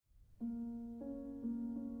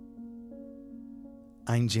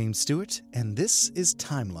I'm James Stewart, and this is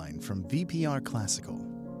Timeline from VPR Classical.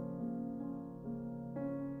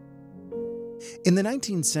 In the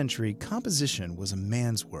 19th century, composition was a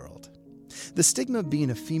man's world. The stigma of being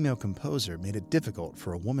a female composer made it difficult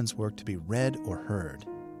for a woman's work to be read or heard.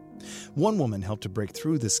 One woman helped to break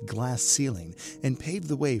through this glass ceiling and pave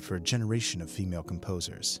the way for a generation of female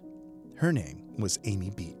composers. Her name was Amy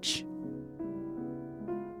Beach.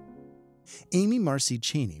 Amy Marcy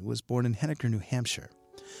Cheney was born in Henniker, New Hampshire.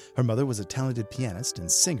 Her mother was a talented pianist and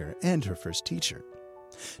singer and her first teacher.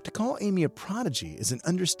 To call Amy a prodigy is an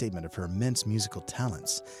understatement of her immense musical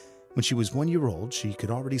talents. When she was 1 year old, she could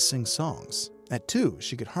already sing songs. At 2,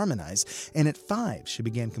 she could harmonize, and at 5, she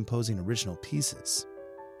began composing original pieces.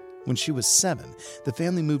 When she was 7, the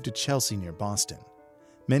family moved to Chelsea near Boston.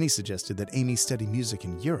 Many suggested that Amy study music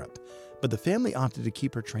in Europe, but the family opted to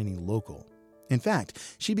keep her training local. In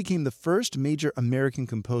fact, she became the first major American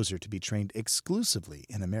composer to be trained exclusively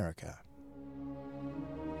in America.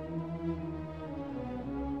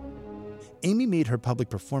 Amy made her public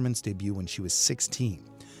performance debut when she was 16,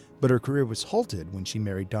 but her career was halted when she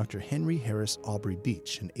married Dr. Henry Harris Aubrey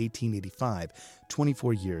Beach in 1885,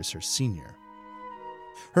 24 years her senior.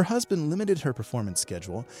 Her husband limited her performance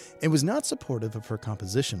schedule and was not supportive of her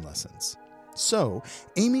composition lessons. So,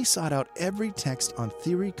 Amy sought out every text on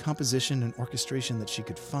theory, composition, and orchestration that she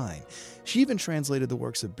could find. She even translated the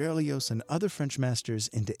works of Berlioz and other French masters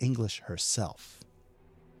into English herself.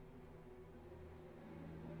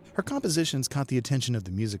 Her compositions caught the attention of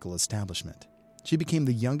the musical establishment. She became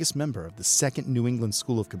the youngest member of the Second New England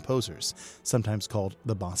School of Composers, sometimes called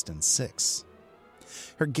the Boston Six.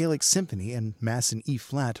 Her Gaelic Symphony and Mass in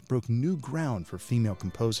E-flat broke new ground for female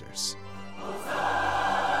composers.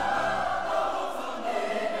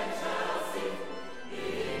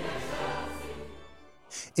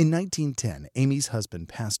 In 1910, Amy's husband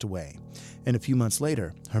passed away, and a few months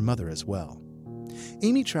later, her mother as well.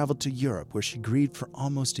 Amy traveled to Europe, where she grieved for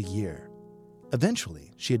almost a year.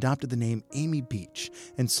 Eventually, she adopted the name Amy Beach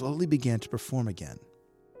and slowly began to perform again.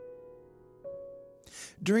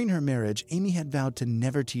 During her marriage, Amy had vowed to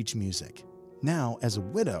never teach music. Now, as a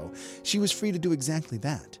widow, she was free to do exactly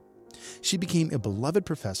that. She became a beloved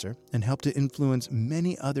professor and helped to influence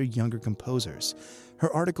many other younger composers. Her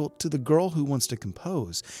article, To the Girl Who Wants to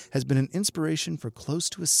Compose, has been an inspiration for close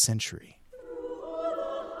to a century.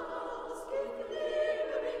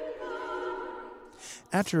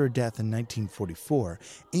 After her death in 1944,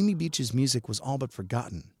 Amy Beach's music was all but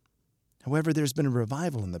forgotten. However, there's been a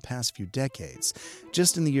revival in the past few decades.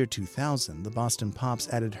 Just in the year 2000, the Boston Pops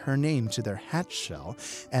added her name to their hat shell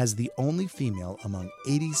as the only female among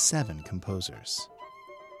 87 composers.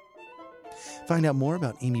 Find out more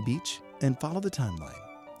about Amy Beach and follow the timeline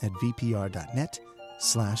at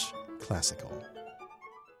vpr.net/classical.